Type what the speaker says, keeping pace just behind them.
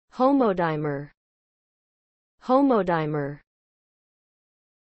Homodimer. Homodimer.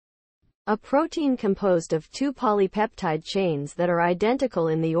 A protein composed of two polypeptide chains that are identical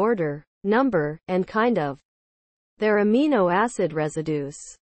in the order, number, and kind of their amino acid residues.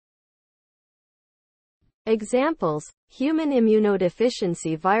 Examples: human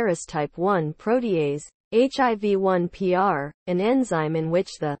immunodeficiency virus type 1 protease, HIV-1 PR, an enzyme in which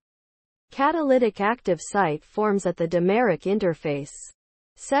the catalytic active site forms at the dimeric interface.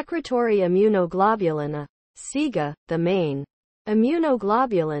 Secretory immunoglobulin, sIgA, the main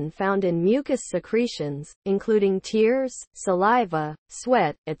immunoglobulin found in mucous secretions, including tears, saliva,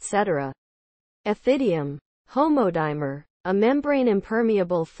 sweat, etc. Ethidium. Homodimer. A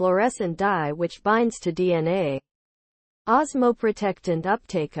membrane-impermeable fluorescent dye which binds to DNA. Osmoprotectant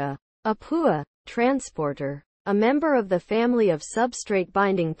uptake. OpuA. Transporter. A member of the family of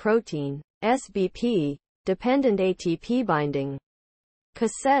substrate-binding protein, SBP, dependent ATP-binding.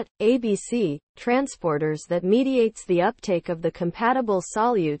 Cassette, ABC, transporters that mediates the uptake of the compatible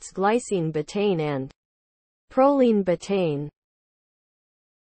solutes glycine betaine and proline betaine.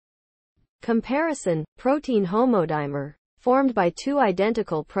 Comparison: protein homodimer, formed by two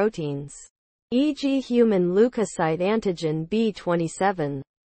identical proteins, e.g. human leukocyte antigen B27.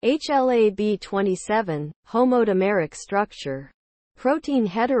 HLA-B27, homodimeric structure. Protein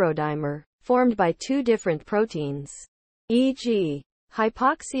heterodimer, formed by two different proteins, e.g.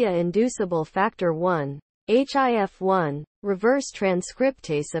 hypoxia-inducible factor 1, HIF1, reverse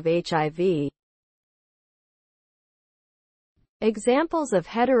transcriptase of HIV. Examples of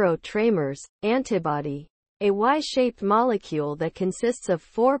heterotrimers: antibody. A Y-shaped molecule that consists of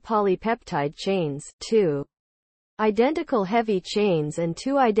 4 polypeptide chains, 2 identical heavy chains and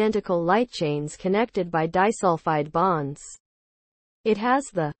 2 identical light chains connected by disulfide bonds. It has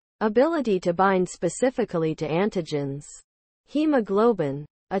the ability to bind specifically to antigens. Hemoglobin.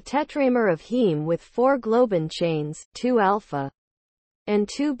 A tetramer of heme with 4 globin chains, 2 alpha and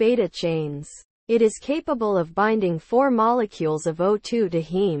 2 beta chains. It is capable of binding 4 molecules of O2 to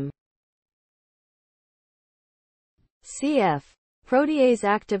heme. Cf. Protease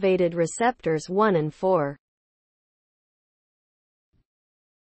activated receptors 1 and 4.